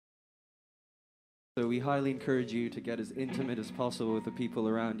So we highly encourage you to get as intimate as possible with the people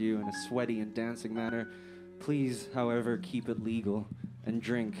around you in a sweaty and dancing manner. Please, however, keep it legal and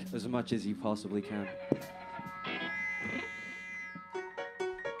drink as much as you possibly can.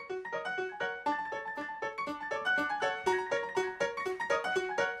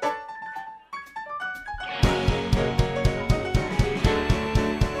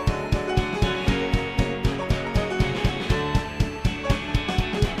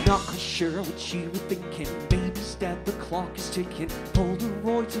 Not sure what you were thinking. Maybe that the clock is ticking.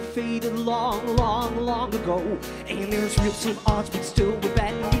 Polaroids have faded long, long, long ago. And there's real slim odds, but still we're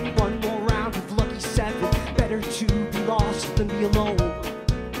betting one more round of lucky seven. Better to be lost than be alone.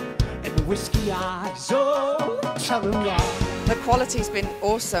 And the whiskey eyes, oh, tell them why. The quality's been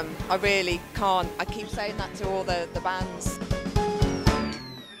awesome. I really can't. I keep saying that to all the bands.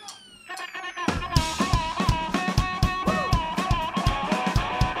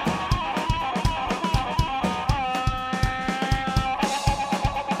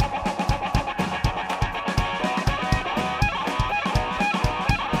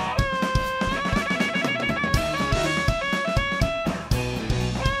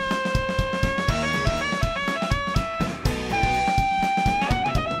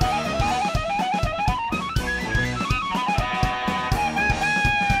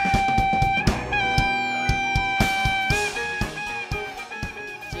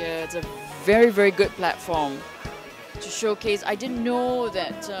 It's a very, very good platform to showcase. I didn't know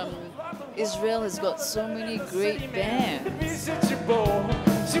that Israel has got so many great bands.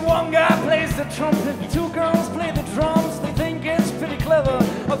 See, one guy plays the trumpet, two girls play the drums. They think it's pretty clever,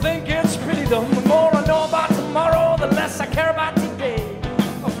 I think it's pretty dumb. The more I know about tomorrow, the less I care about today.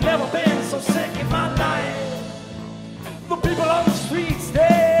 I've never been so sick in my life. The people on the streets, they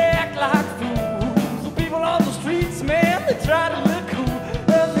act like fools. The people on the streets, man, they try to look cool.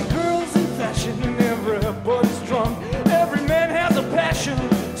 Every girl's in fashion, everybody's drunk. Every man has a passion,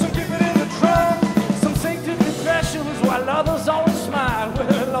 some keep it in the trunk. Some sink to depressions while others always smile.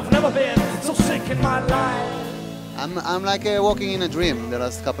 Well, I've never been so sick in my life. I'm like walking in a dream the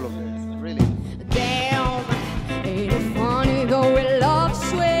last couple of days, really. Damn, ain't it funny though we love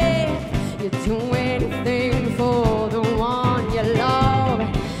sweat. You do anything for the one you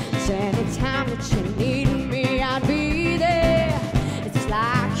love. So anytime that you need me, I'd be there. It's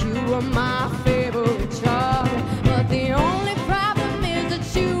like you were my favorite drug. But the only problem is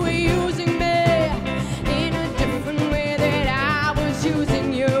that you were using me in a different way that I was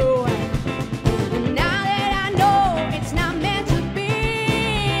using you. And now that I know it's not meant to be,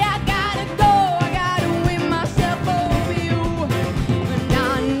 I gotta go, I gotta win myself over you. And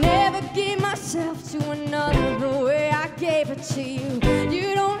I never give myself to another the way I gave it to you.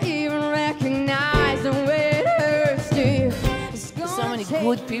 You don't even recognize the way it hurts to you. So many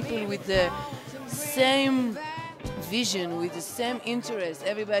good people with the same vision, with the same interest.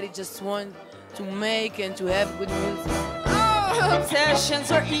 Everybody just wants to make and to have good music. Oh,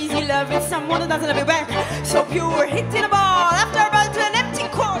 obsessions or easy loving someone who doesn't love you back. So pure, hitting a ball after about an empty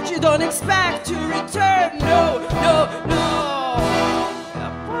court. You don't expect to return. No, no, no.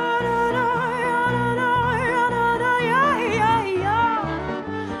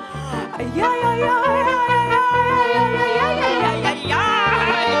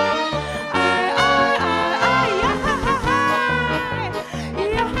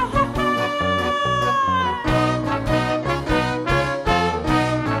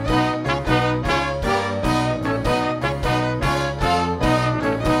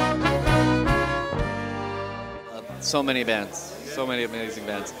 So many bands, so many amazing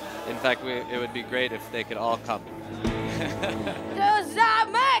bands. In fact, it would be great if they could all come. Does that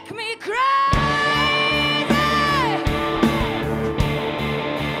make me cry?